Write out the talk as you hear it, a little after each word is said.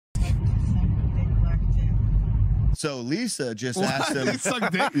So Lisa just asked him,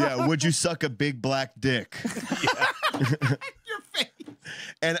 Suck dick? yeah, would you suck a big black dick? Your face.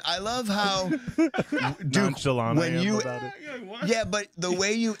 And I love how Duke, nonchalant I when am you, about it. yeah, but the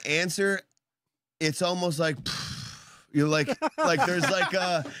way you answer, it's almost like you're like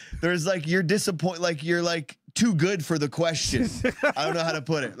there's like you're disappointed, like you're like too good for the question. I don't know how to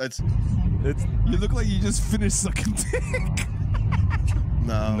put it. You look like you just finished sucking dick.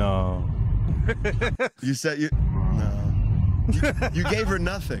 No. You said you gave her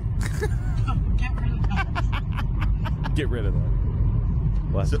nothing. Get rid of that.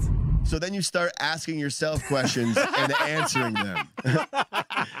 What? So then you start asking yourself questions and answering them.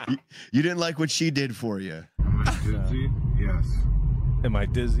 You didn't like what she did for you. Am I dizzy? Yes. Am I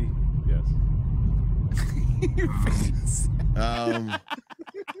dizzy? Yes.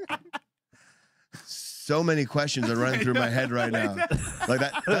 So many questions are running through my head right now. Like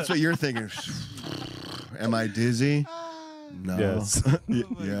that's what you're thinking. Am I dizzy? No. Yes. Oh my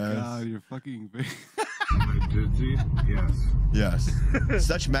Yes. God, you're fucking big. Am I dizzy? Yes. Yes.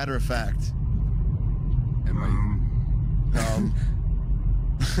 Such matter of fact. Am Am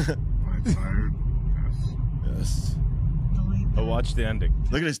I tired? Yes. Yes. Oh, watch the ending.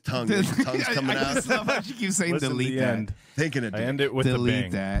 Look at his tongue. His tongue's coming I just out. love how she keeps saying Listen to delete the that. end. Thinking it. I end it with a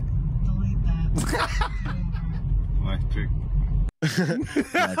Delete bang. that. Black dick.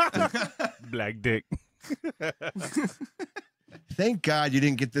 Black dick. Thank God you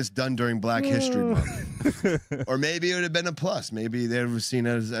didn't get this done during Black History Month. Or maybe it would have been a plus. Maybe they were seen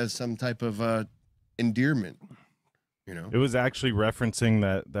as some type of endearment. You know? It was actually referencing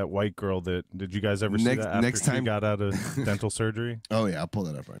that white girl that, did you guys ever see that after next she time- got out of dental surgery? Oh yeah, I'll pull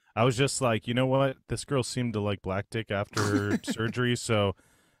that up right. I was just like, you know what? This girl seemed to like black dick after her surgery, so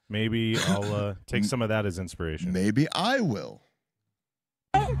maybe I'll take some of that as inspiration. Maybe I will.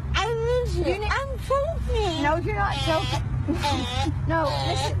 I lose you. I'm joking. No, you're not joking. No,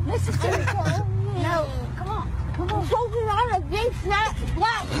 listen to me. No, come on. I'm joking on a big fat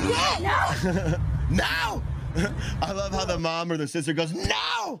black dick. No. No! I love how the mom or the sister goes,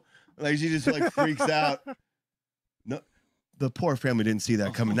 no! Like she just like freaks out. No, the poor family didn't see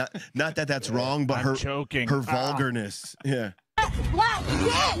that coming. Not that that's wrong, but I'm choking. her vulgarness. Yeah. Black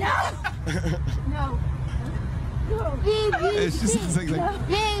dick. No. No. It's just it's like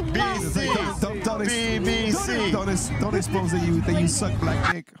BBC. don't expose that you suck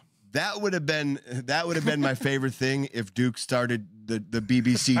black dick. That would have been my favorite thing if Duke started the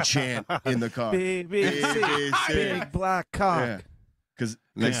BBC chant in the car. BBC, big black cock. Yeah. Because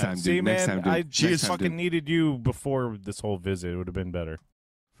Next time, dude. See, Next man, time, dude. I Next just time, fucking dude. needed you before this whole visit. It would have been better.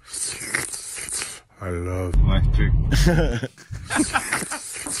 I love black dick.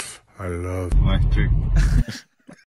 I love black dick.